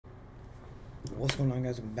What's going on,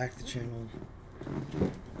 guys? Welcome back to the channel.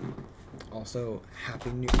 Also, Happy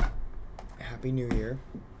New Year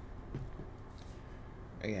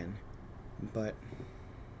again. But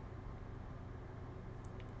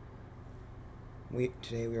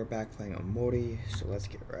today we are back playing Omori, so let's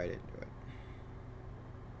get right into it.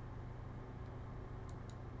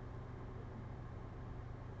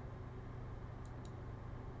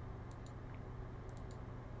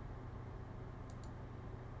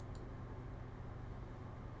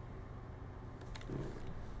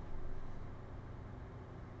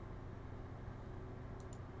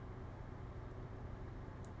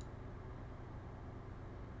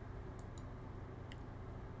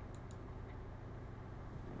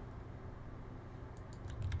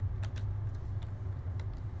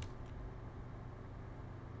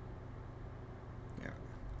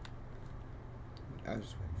 I was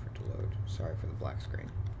just waiting for it to load. Sorry for the black screen.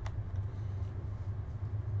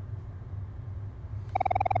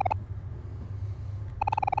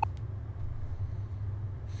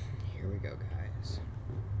 Here we go, guys.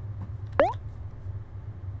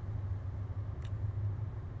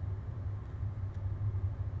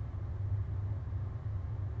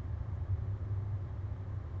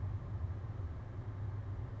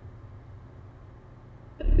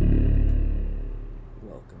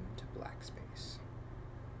 Welcome to Black Space.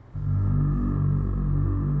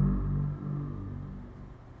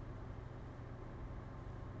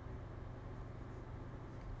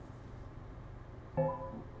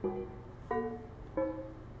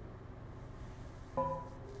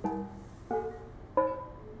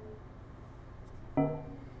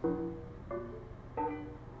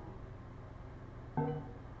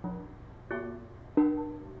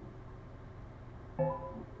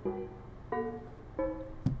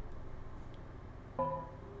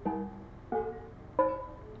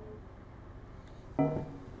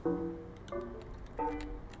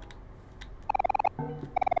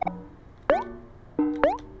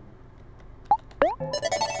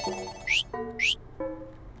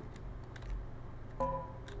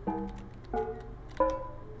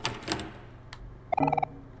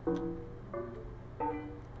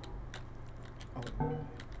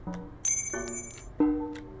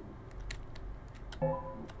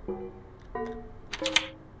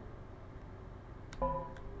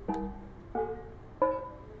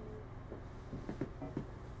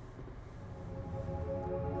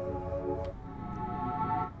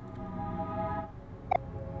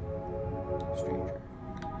 Stranger.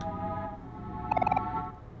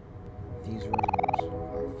 These rooms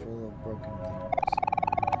are full of broken things,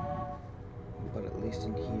 but at least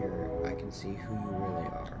in here I can see who you really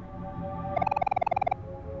are.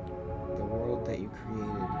 The world that you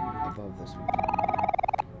created above this one.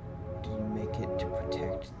 Did you make it to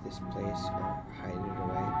protect this place or hide it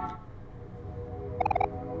away?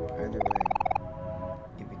 Either way,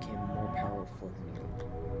 it became more powerful than you.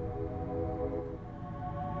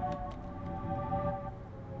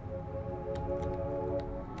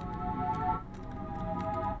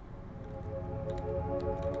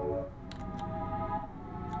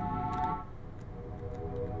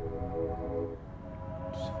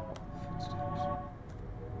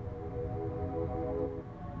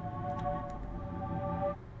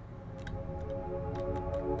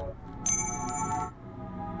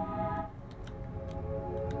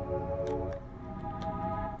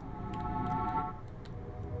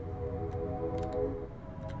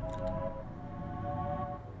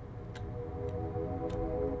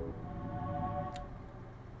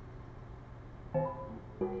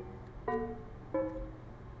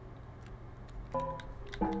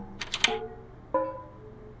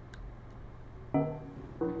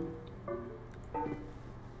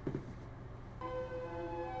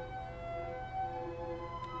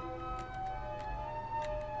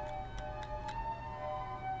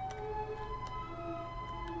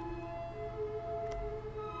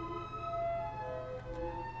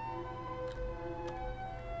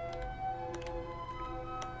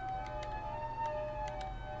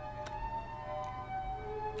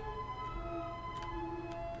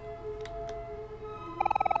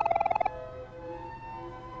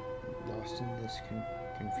 Lost in this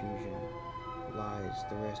confusion lies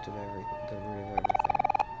the root of everything.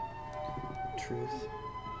 Truth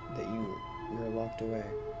that you're locked away.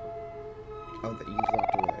 Oh, that you've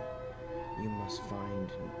locked away. You must find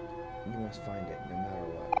it no matter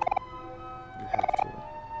what. You have to,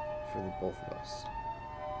 for the both of us.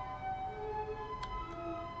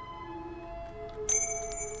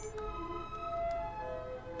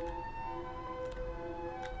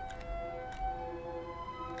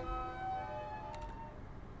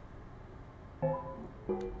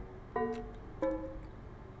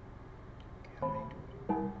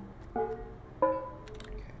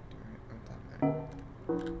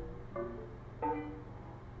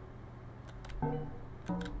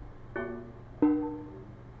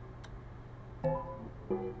 Next,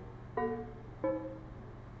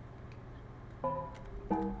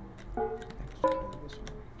 we'll do this one.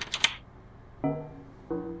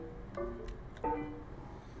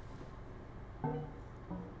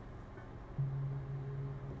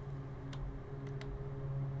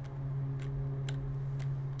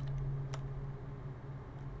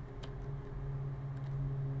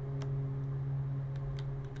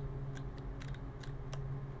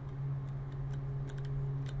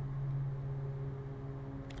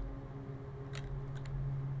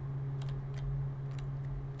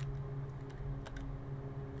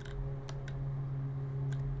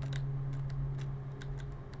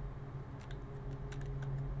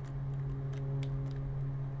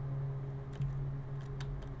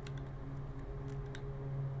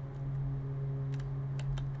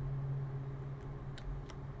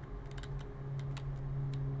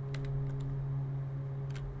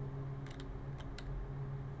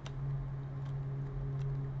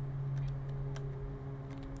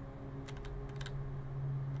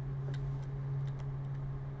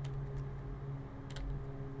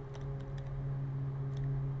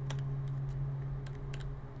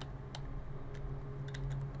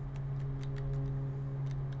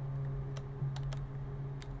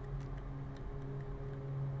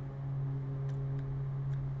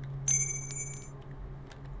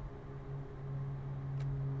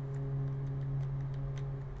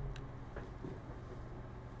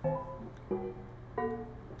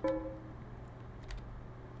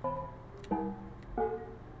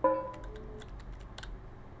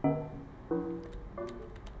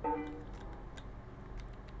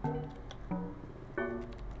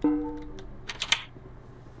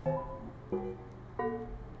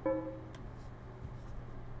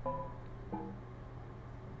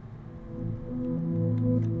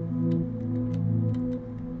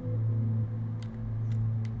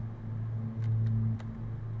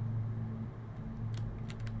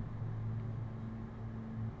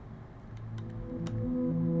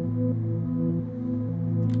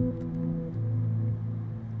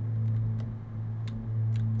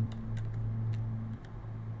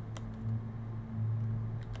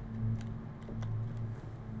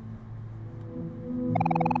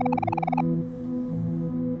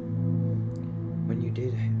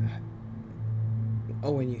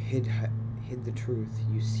 Oh, when you hid the truth,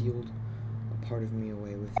 you sealed a part of me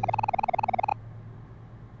away with it.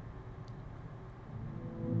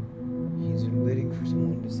 He's been waiting for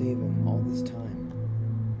someone to save him all this time.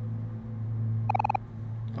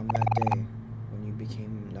 On that day, when you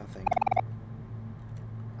became nothing,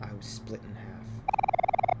 I was split in half.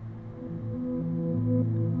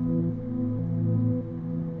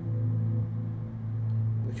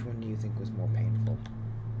 Which one do you think was more painful?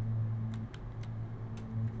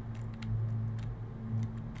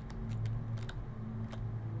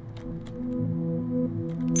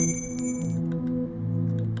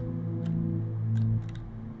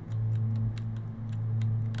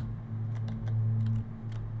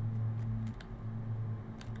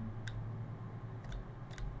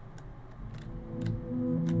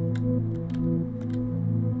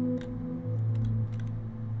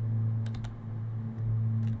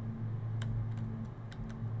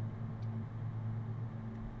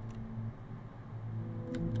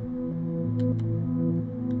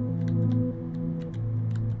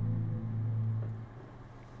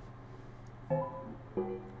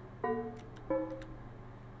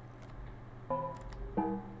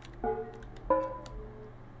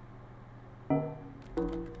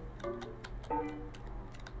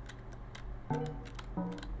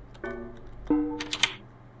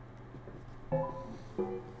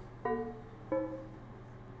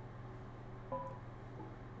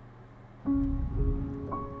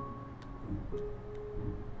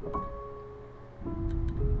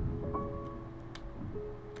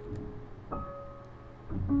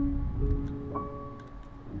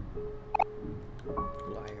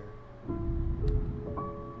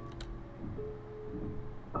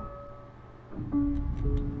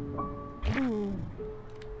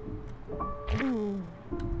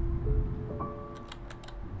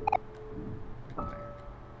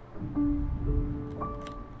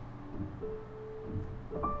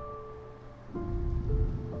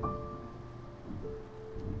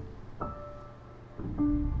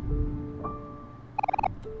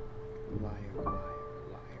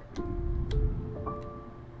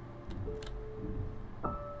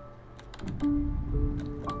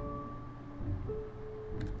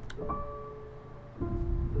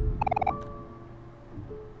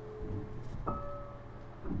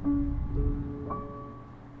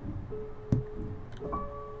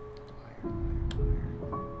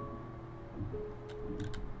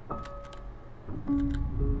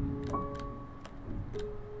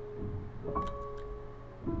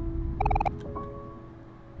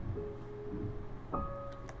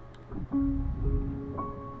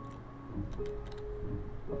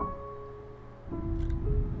 I love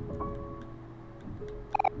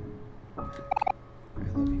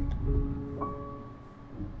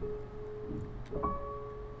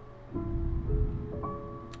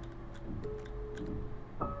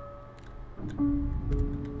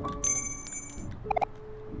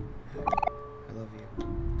I love you.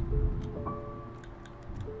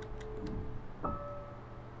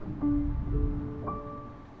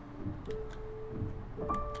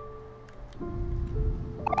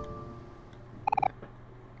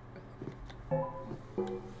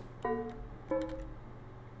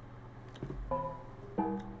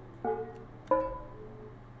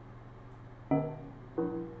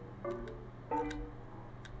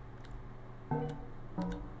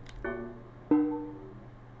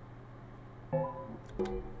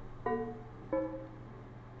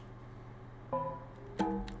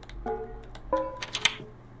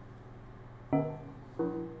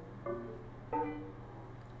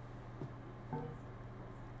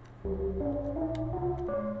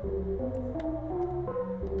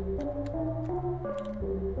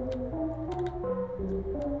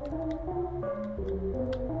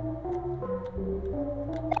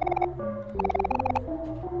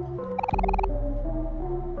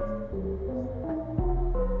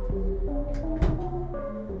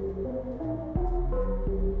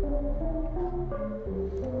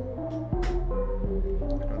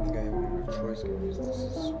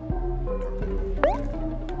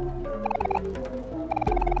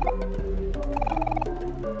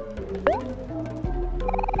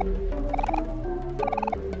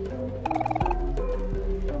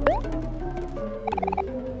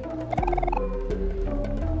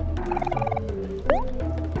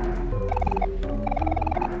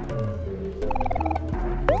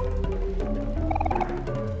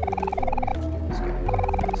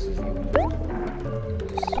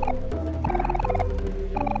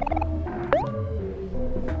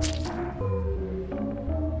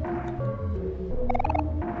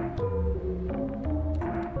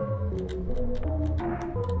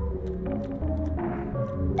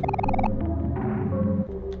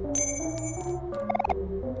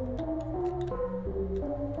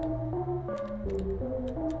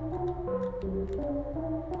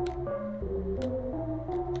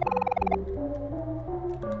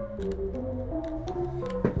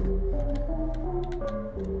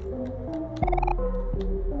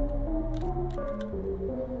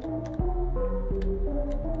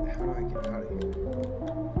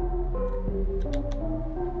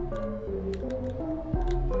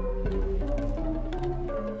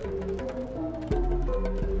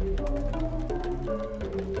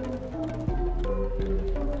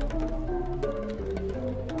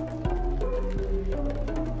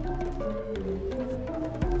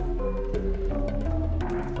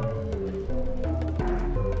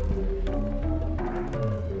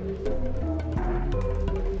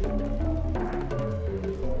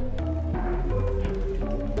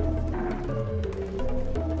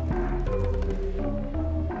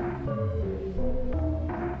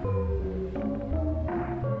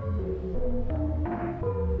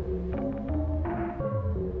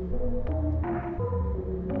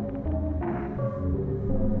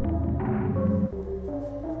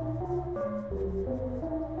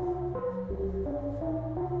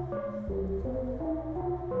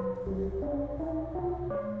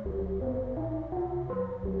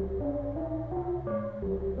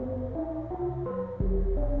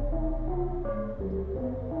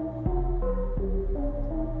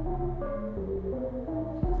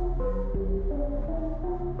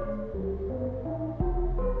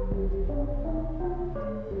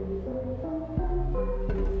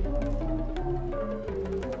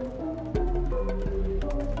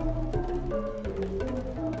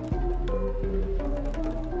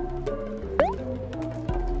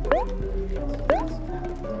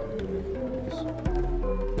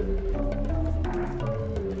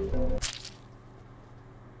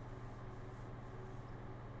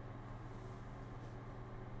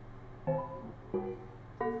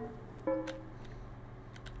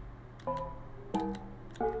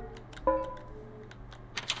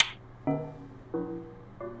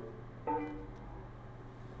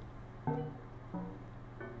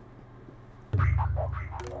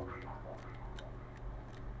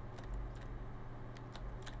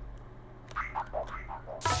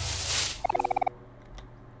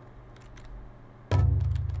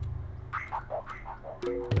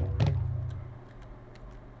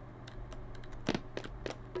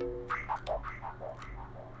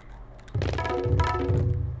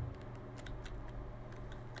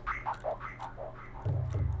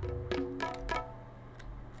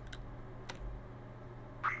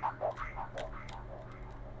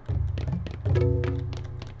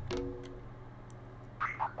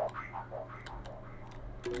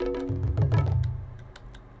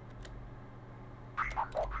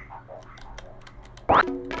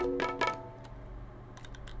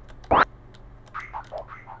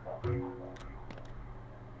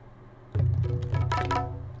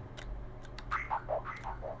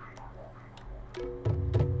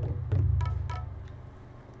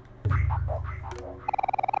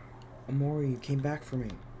 Omori, you came back for me.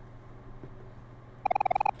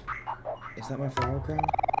 Is that my flower crown?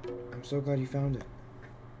 I'm so glad you found it.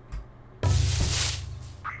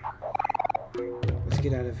 Let's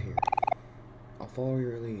get out of here. I'll follow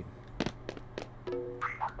your lead.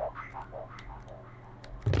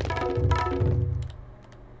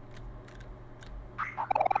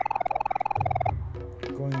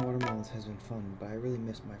 Growing watermelons has been fun, but I really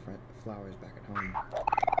miss my flowers back at home.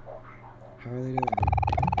 How are they doing?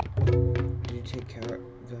 Did you take care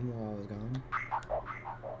of them while I was gone?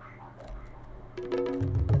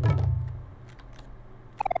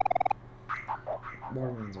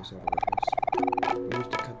 Watermelons are so delicious. We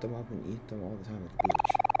used to cut them up and eat them all the time at the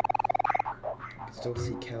beach. I can still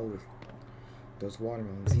see Kel with those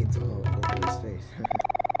watermelon seeds all over his face.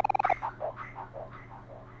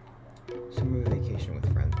 Summer vacation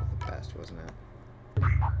with friends was the best, wasn't it?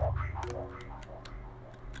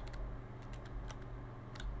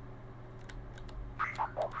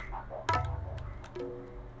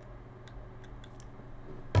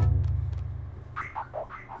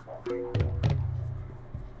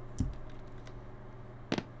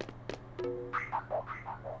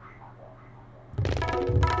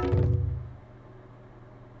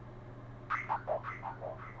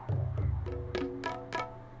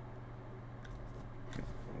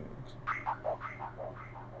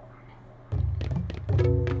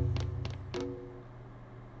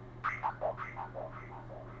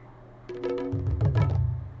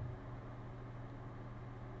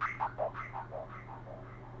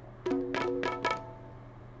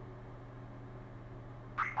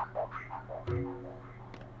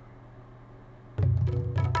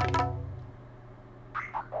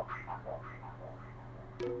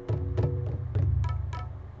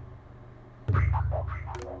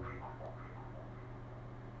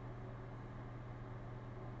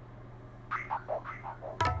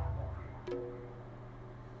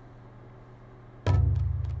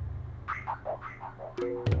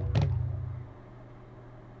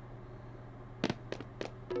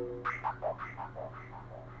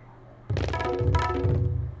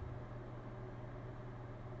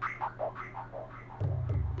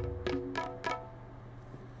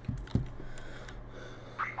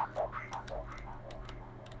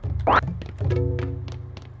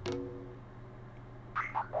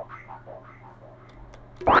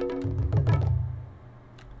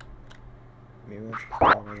 Maybe I should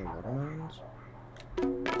try one of the watermelons?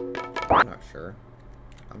 I'm not sure.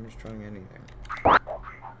 I'm just trying anything.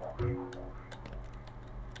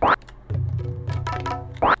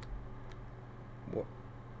 What?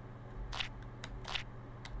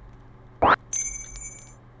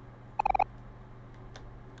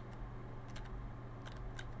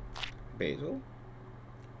 Basil?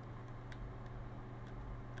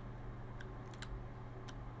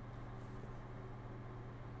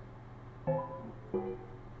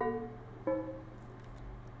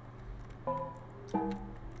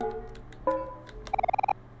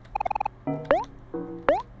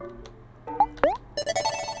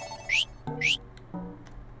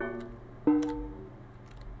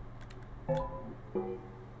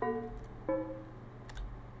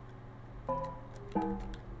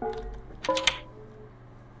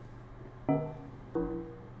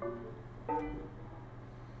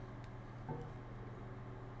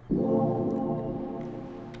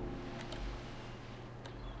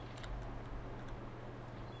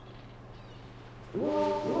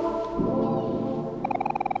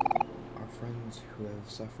 Who have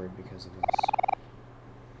suffered because of us.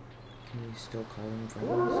 Can we still call them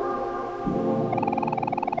friends?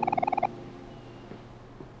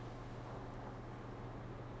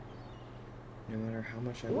 No matter how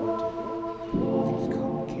much I want to, things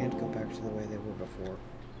can't go back to the way they were before.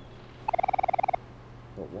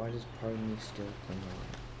 But why does part of me still cling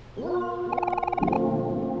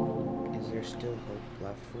on? Is there still hope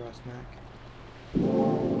left for us, Mac?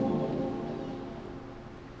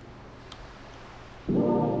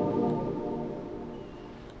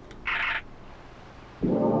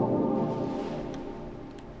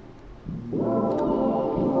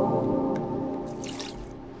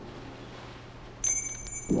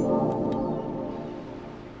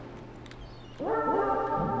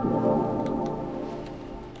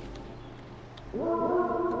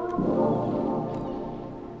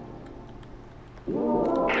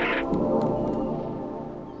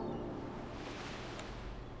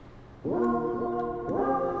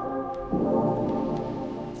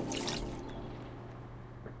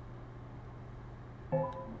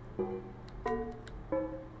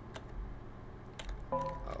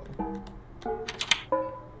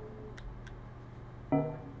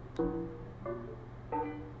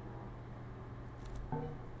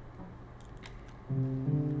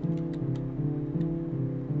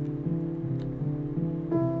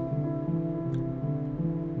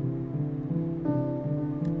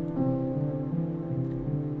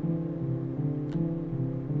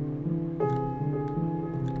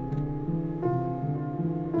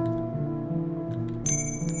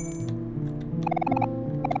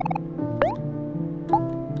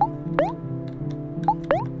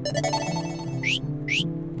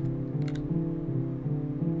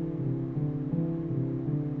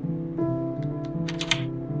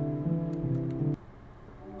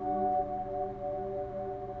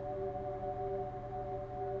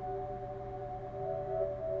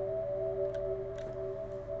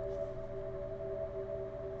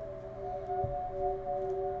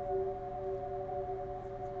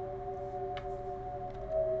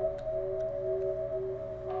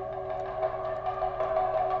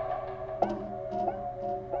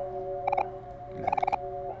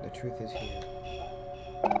 truth is here.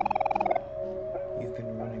 You've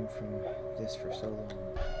been running from this for so long.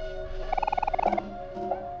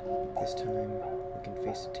 This time, we can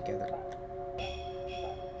face it together.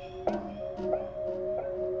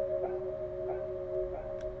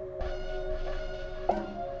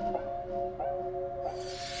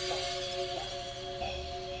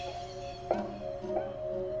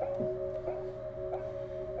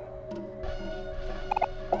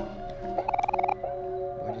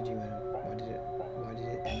 Why did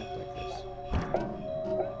it end up like this?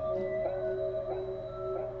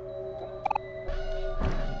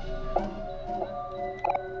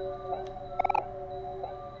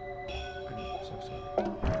 I'm so sorry.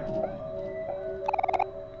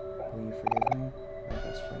 Will you forgive me, my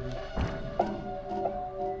best friend?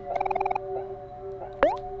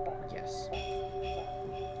 Yes.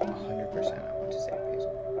 100% I want to save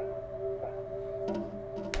Basil.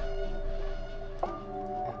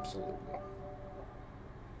 Absolutely.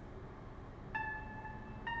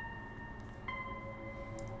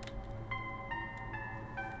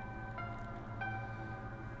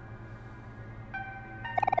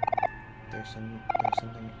 There's something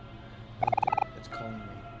out there that's calling me.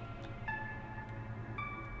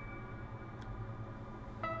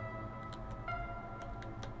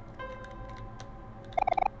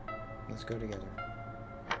 Let's go together.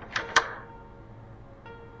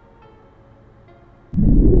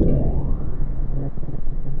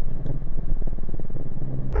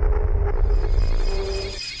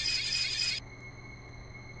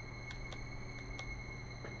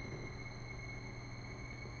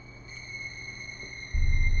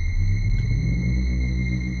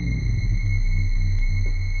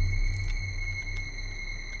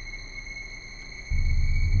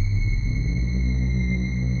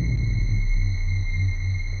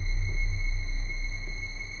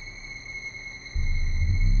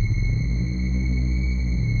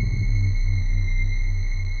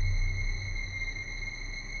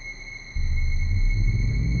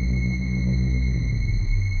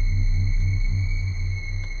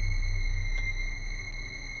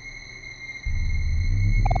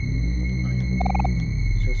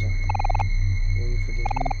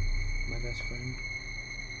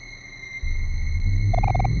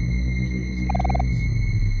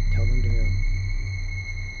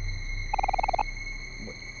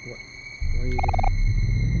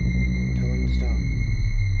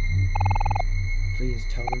 Please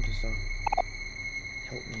tell them to stop.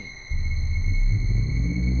 Help me.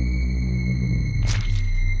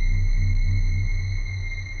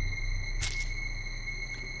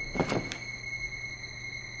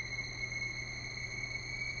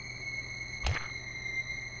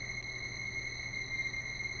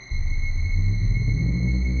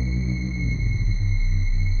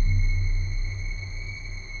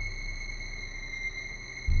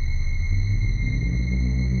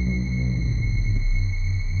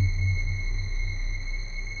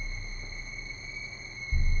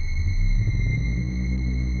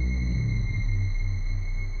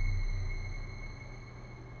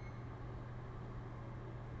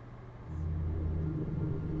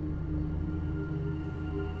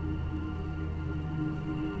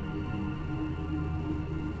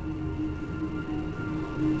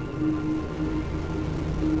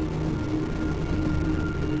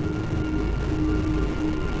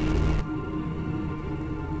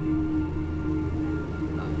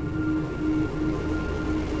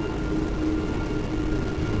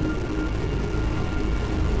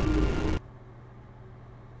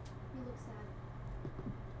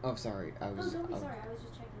 Oh, sorry. Don't be sorry. I was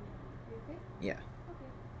just checking. Are you okay? Yeah.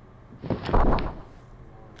 Okay.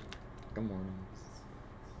 Good morning.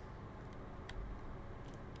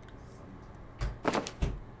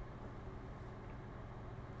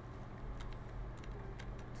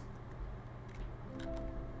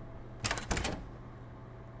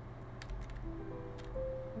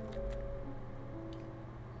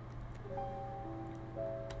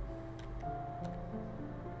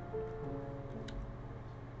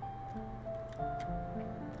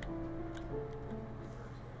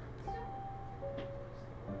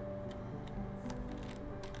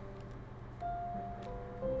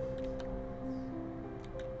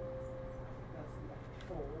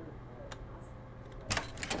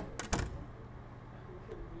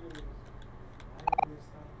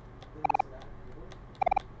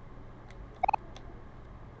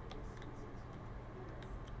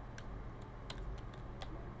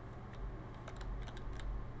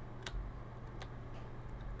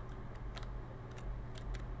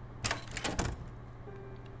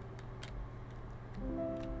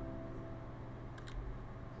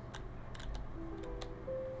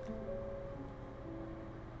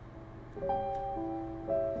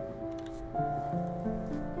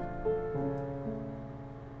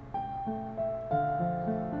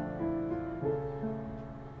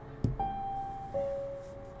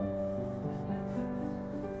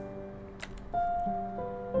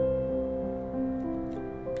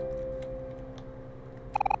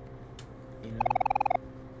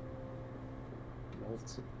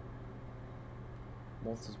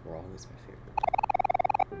 Waltzes were always my favorite.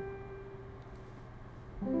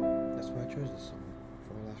 That's why I chose this song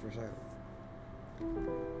for our last recital.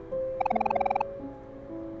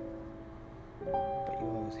 But you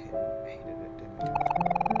always hated it, didn't you?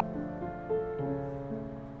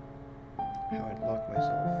 How I'd lock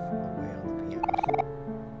myself away on the piano.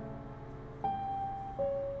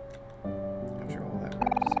 After all that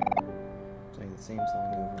practicing, playing the same song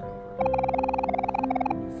over and over.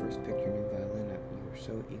 When you first picked your new violin up, you were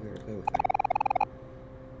so eager to play with me.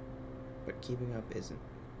 But keeping up with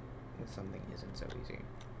something isn't so easy.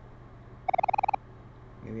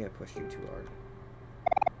 Maybe I pushed you too hard.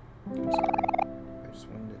 I'm sorry. I just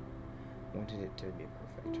wanted it to be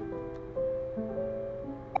perfect.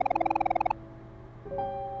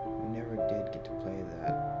 We never did get to play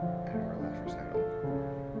that at our last recital.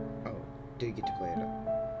 Oh, did get to play it at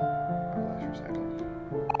our last recital.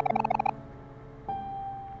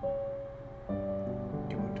 Do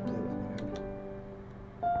you want to play with me now?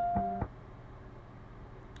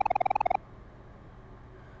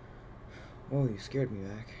 Whoa, you scared me,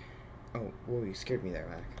 Mac. Oh, whoa, you scared me there,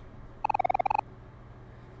 Mac.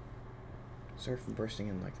 Sorry for bursting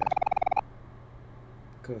in like that.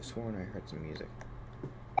 Could have sworn I heard some music.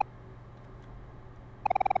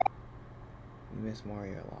 You miss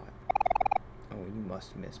Mario a lot. Oh, you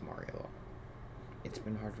must miss Mario a lot. It's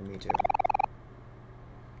been hard for me too.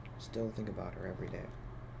 Still think about her every day.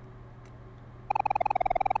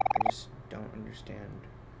 I just don't understand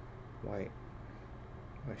why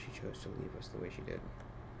she chose to leave us the way she did.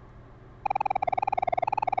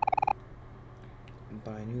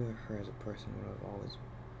 But I knew her as a person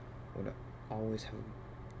would always have.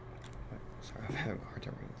 Sorry, I'm having a hard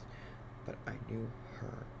time reading this. But I knew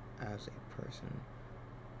her as a person.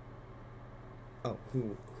 Oh,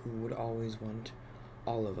 who would always want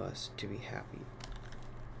all of us to be happy,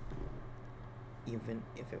 even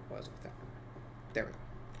if it was without her. There we go.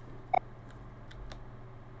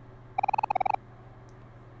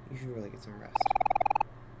 You should really get some rest.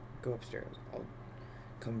 Go upstairs. I'll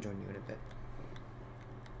come join you in a bit.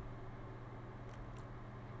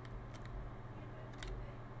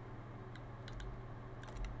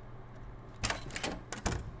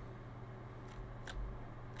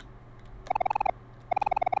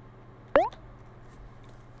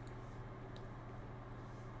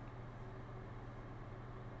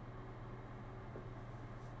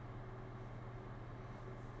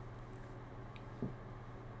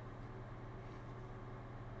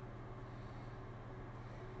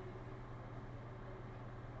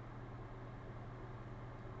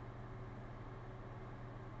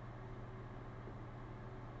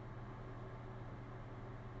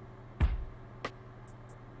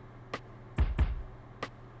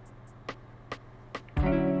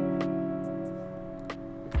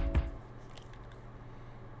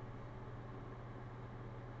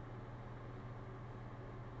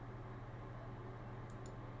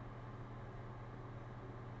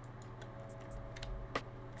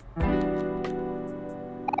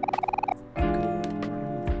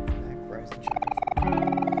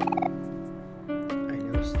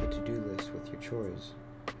 Chores.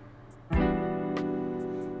 So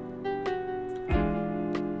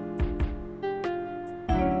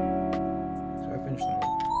I finished them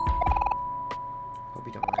all. Hope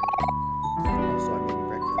you don't mind. Also, I made you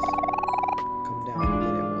breakfast. Come down and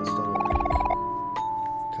get it while it's still warm.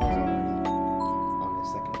 Kyle's already on his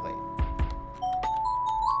second plate.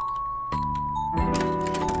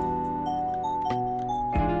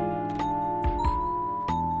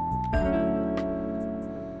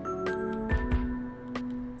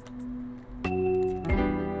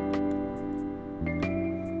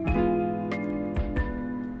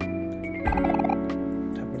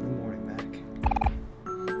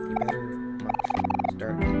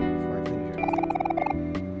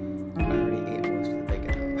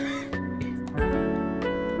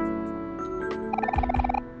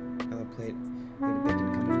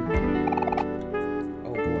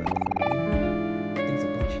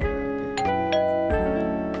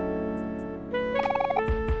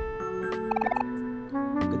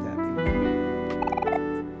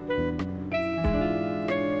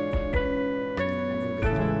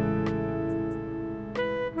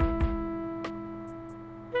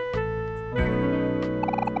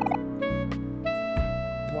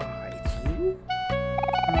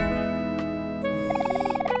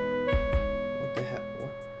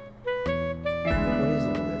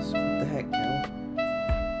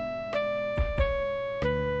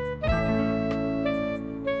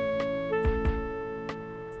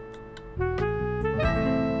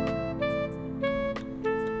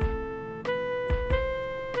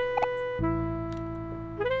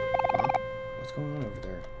 What's going on over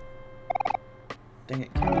there? Dang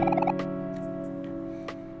it, Cal.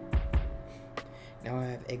 Now I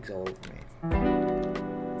have eggs all over me.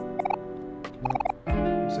 Well,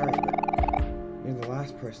 I'm sorry, but you're the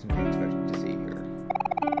last person I expected to see here.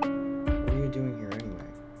 What are you doing here anyway?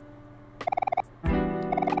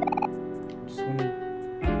 Just wanted...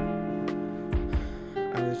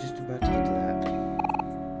 I was just about to get to that.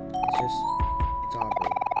 It's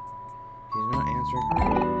Aubrey. She's not answering her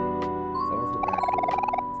door, or her back door,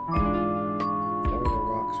 or the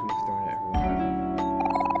rocks we've thrown at her window.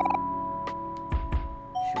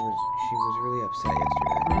 She was really upset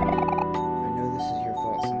yesterday. I know this is your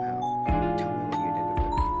fault somehow. Tell me what you did to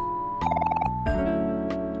her.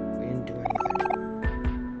 We didn't do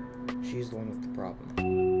anything. She's the one with the problem.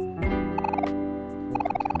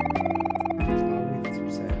 If it's Aubrey that's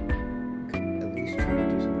upset, we could at least try to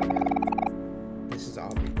do something about it. This is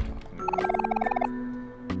Aubrey we're talking about.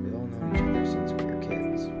 We've all known each other since we were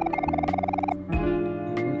kids. You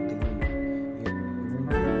weren't the one who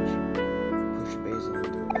pushed Basil into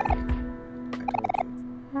the lake. I told you.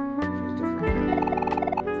 She's different now.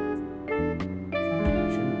 You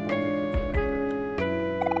shouldn't bother people like her.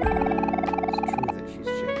 It's true that she's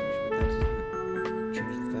changed, but that doesn't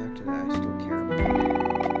change the fact that I still care about her.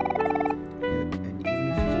 And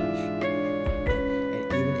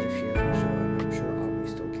even if she doesn't show up, I'm sure Aubrey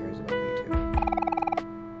still cares about me too.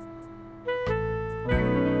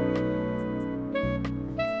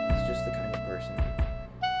 It's just the kind of person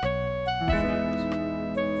she is.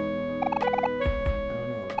 I don't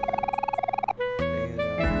know about that. Today is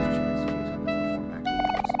our last chance to use unlimited form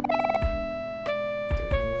activities.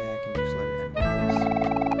 There's no way I can just let it end like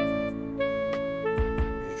this.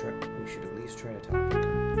 We should at least try to talk to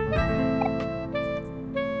her.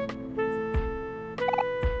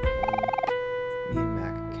 Me and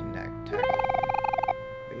Mac can tackle it,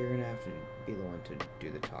 but you're gonna have to be the one to do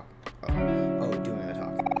the talk. Doing the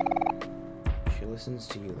talking. She listens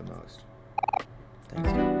to you the most.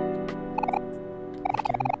 Thanks, Dad. Hey,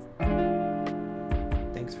 Kim.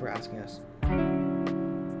 Thanks for asking us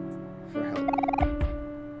for help.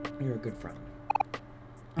 You're a good friend.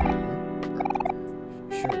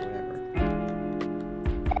 Sure, whatever.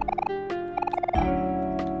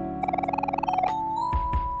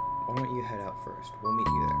 Why don't you head out first? We'll meet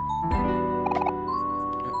you there.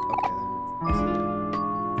 Okay then. I'll see you.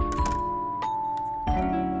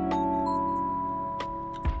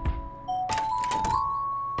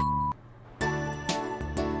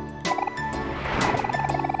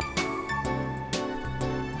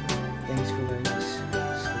 Thanks for letting us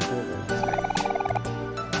sleep over this night.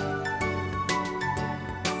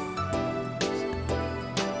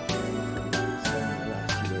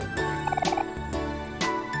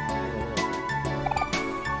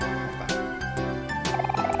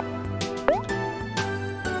 Bye.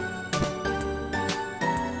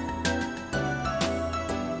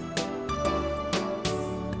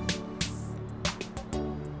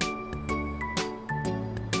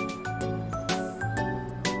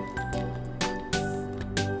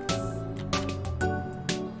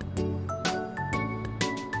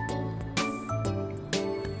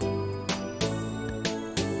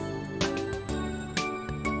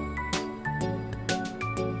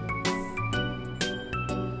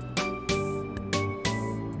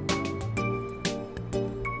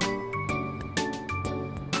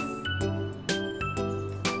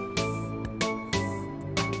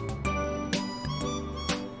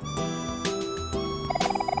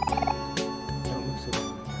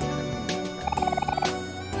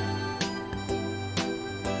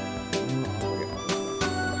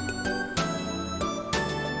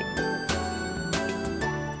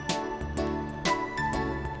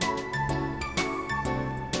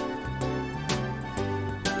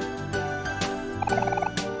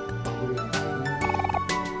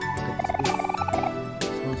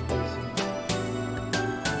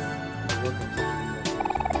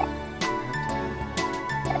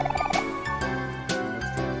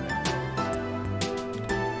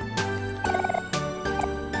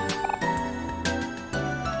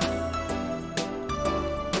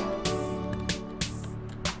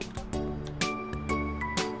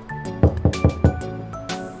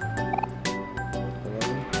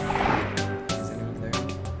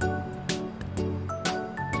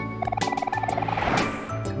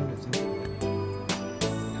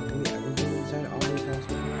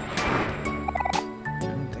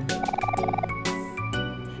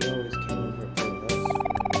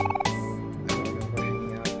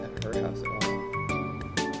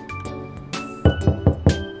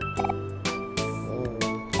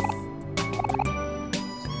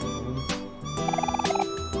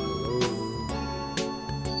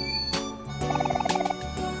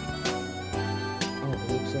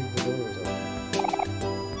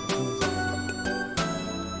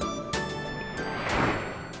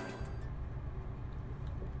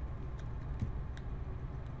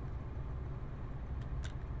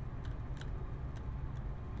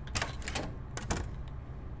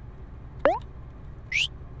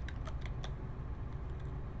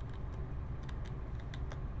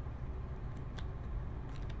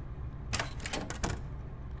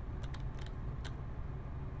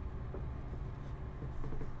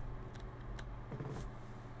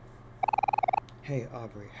 Hey,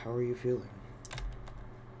 Aubrey, how are you feeling?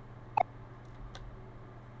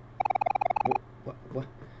 What?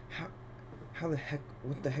 How the heck,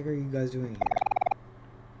 what the heck are you guys doing here?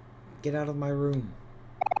 Get out of my room.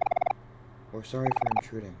 We're sorry for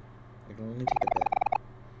intruding. It'll only take a bit.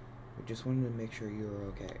 We just wanted to make sure you were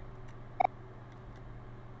okay.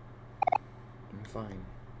 I'm fine.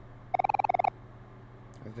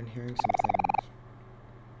 I've been hearing some things,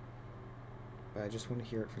 but I just want to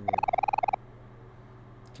hear it from you.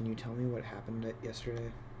 Can you tell me what happened yesterday?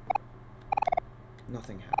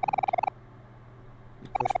 Nothing happened. You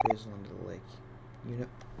pushed Basil into the lake. You know...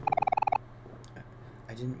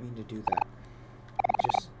 I didn't mean to do that. I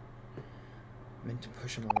just meant to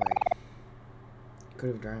push him away. He could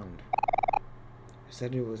have drowned. I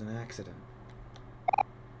said it was an accident.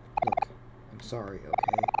 Look, I'm sorry,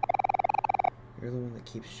 okay? You're the one that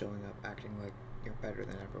keeps showing up acting like you're better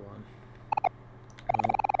than everyone.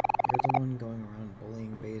 Well, you're the one going around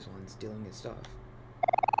bullying Basil and stealing his stuff.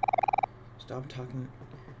 Stop talking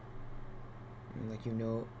like you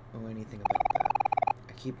know anything about that.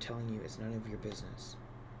 I keep telling you it's none of your business.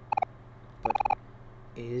 But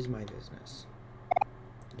it is my business.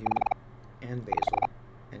 You and Basil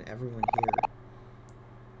and everyone here were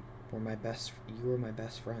you were my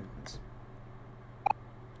best friends.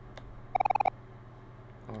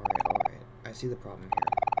 Alright. I see the problem here.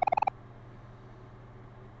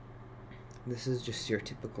 This is just your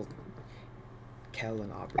typical Kel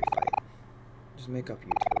and Aubrey fight. Just make up, you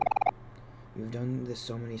two. You've done this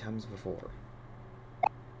so many times before.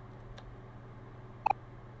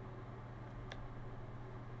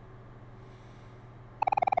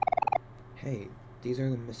 Hey, these are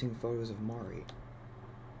the missing photos of Mari.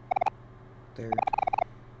 They're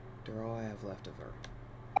all I have left of her.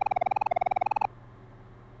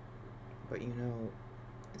 But you know,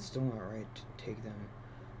 it's still not right to take them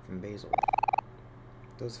from Basil.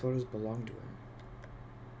 Those photos belong to him.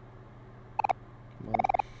 Well,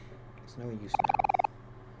 it's no use now.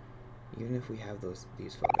 Even if we have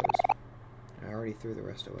these photos, I already threw the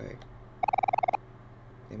rest away.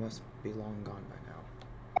 They must be long gone by now.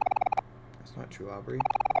 That's not true, Aubrey.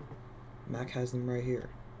 Mac has them right here.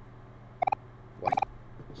 What?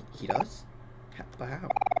 He does? But how?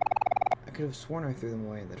 I could have sworn I threw them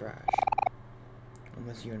away in the trash.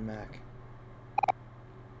 Unless you and Mac.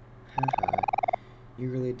 Haha. You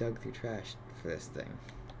really dug through trash for this thing.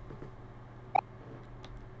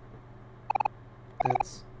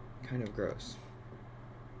 That's kind of gross.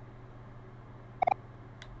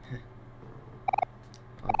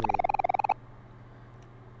 Aubrey.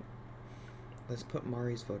 Let's put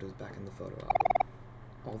Mari's photos back in the photo album.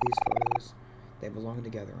 All these photos, they belong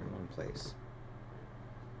together in one place.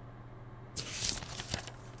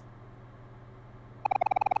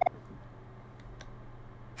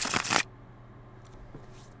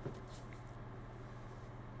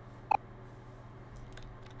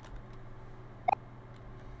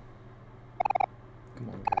 Come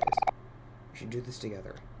on, guys. We should do this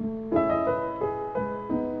together.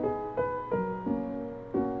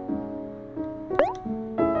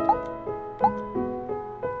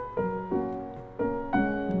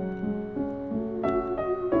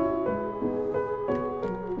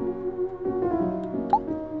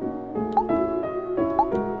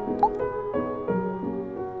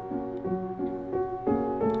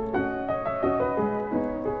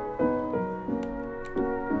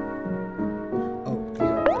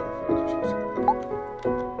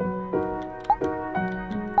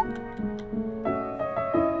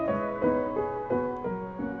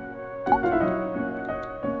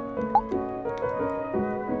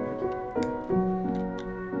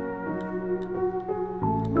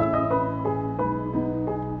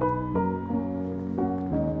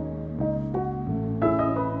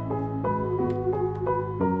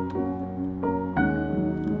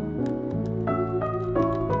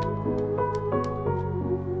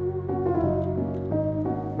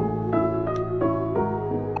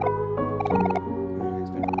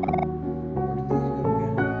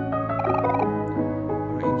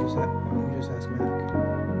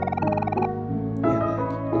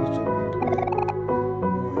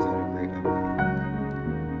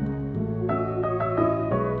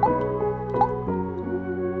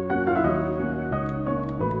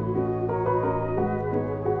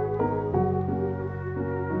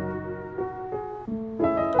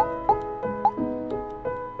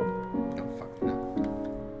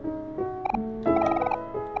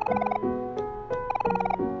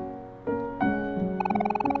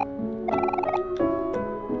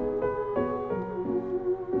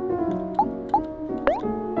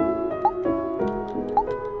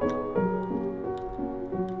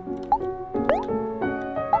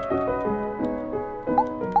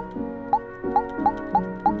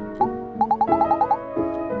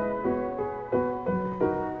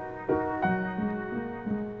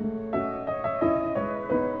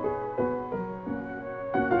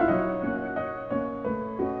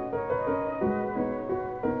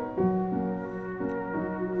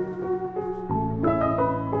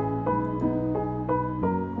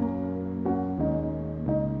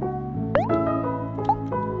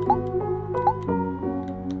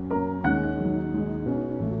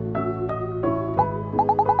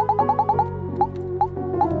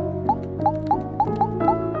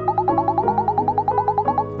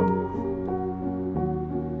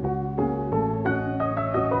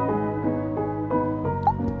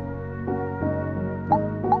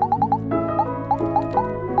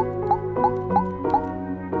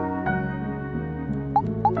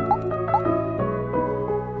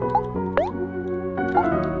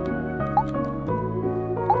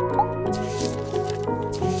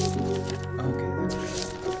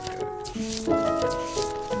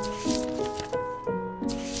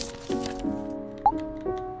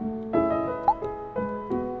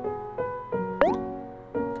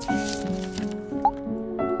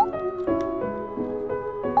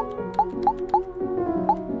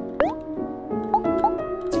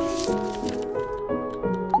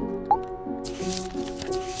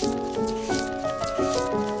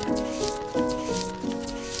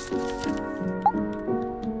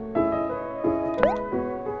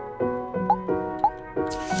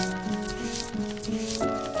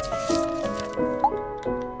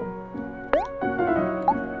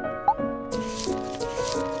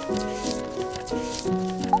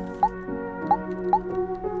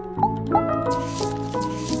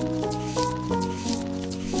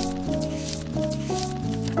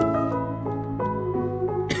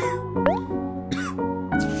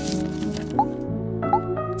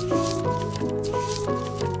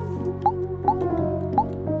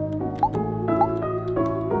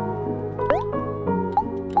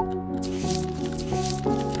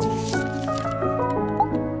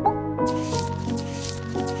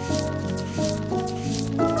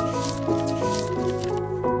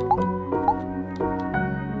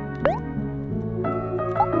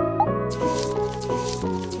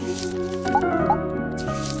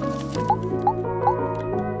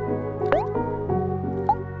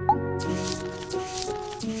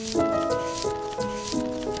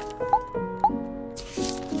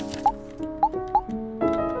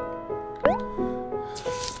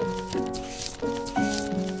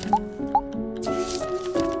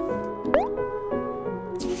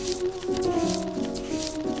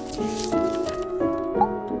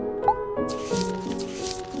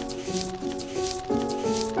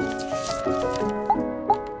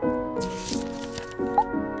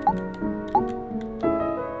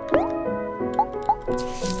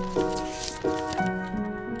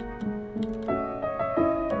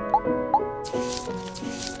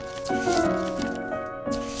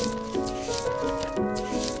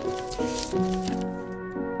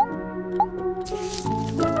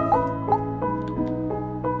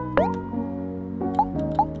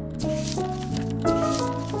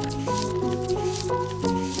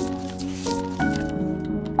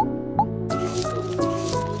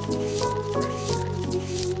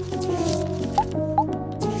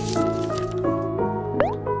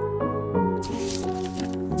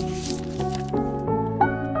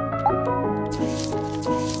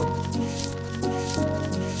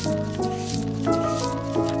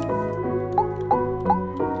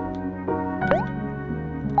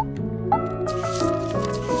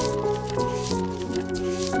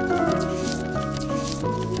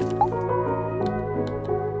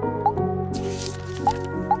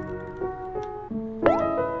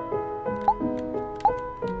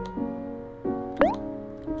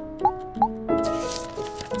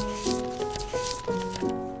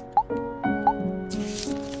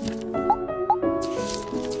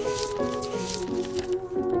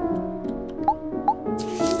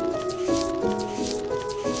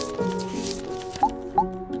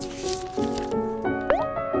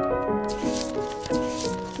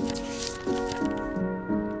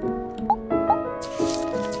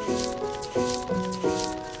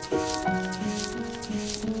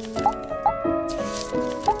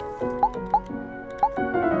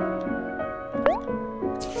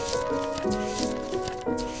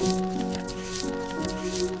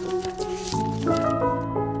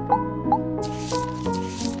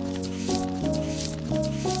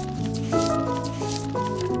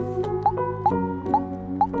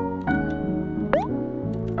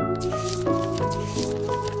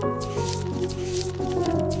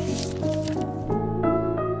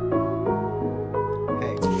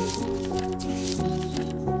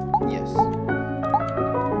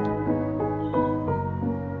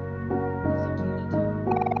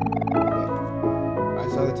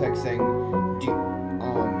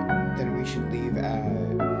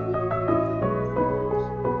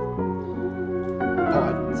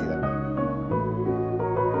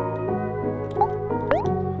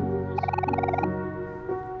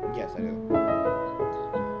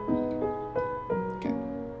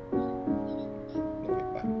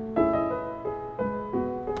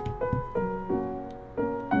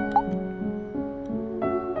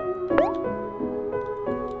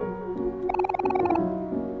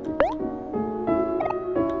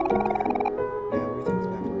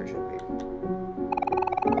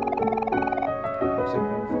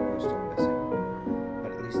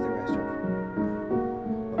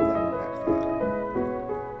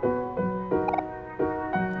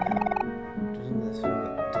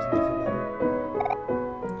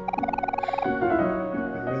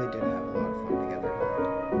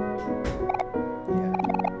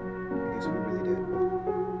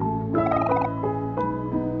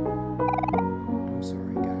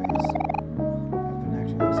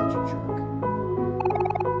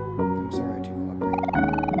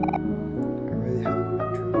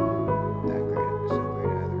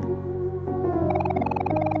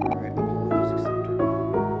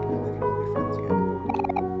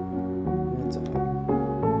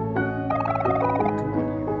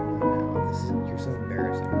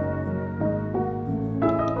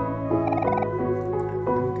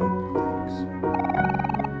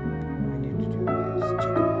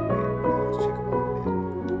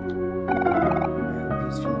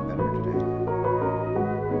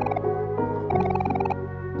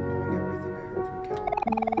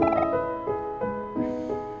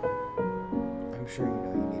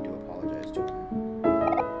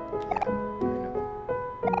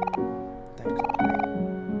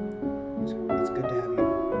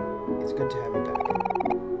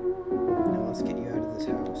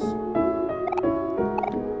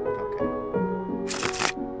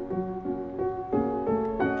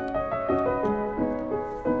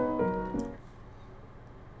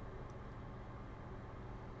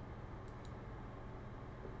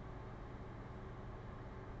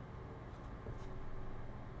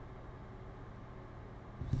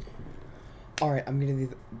 Alright, I'm gonna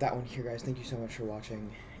leave that one here, guys. Thank you so much for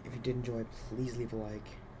watching. If you did enjoy, please leave a like.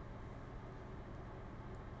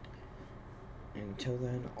 And until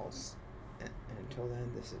then,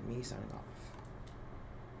 this is me signing off.